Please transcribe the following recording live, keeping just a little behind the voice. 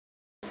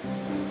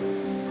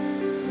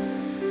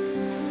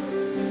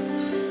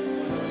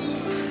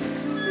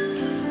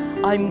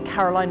I'm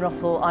Caroline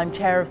Russell, I'm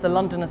Chair of the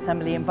London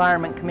Assembly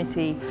Environment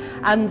Committee,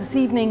 and this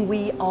evening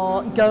we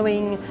are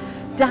going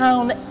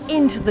down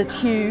into the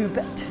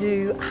Tube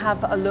to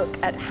have a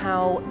look at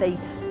how they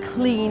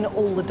clean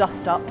all the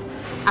dust up,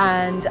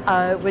 and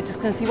we're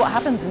just going to see what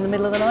happens in the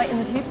middle of the night in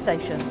the Tube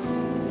station.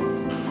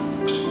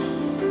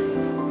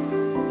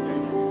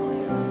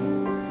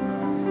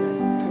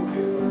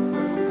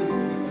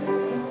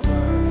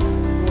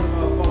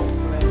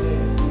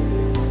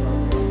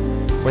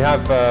 We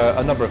have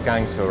a number of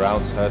gangs who are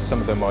out.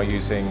 Some of them are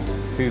using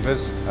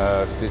hoovers,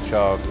 which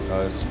are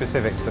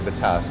specific for the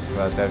task.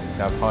 They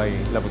have high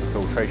levels of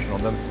filtration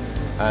on them,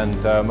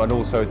 and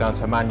also down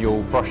to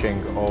manual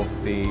brushing of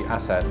the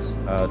assets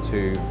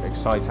to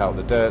excite out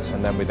the dirt,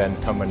 and then we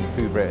then come and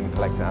hoover it and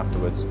collect it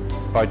afterwards.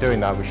 By doing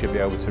that, we should be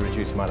able to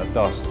reduce the amount of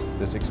dust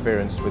that's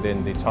experienced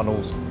within the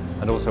tunnels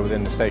and also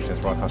within the stations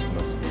for our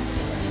customers.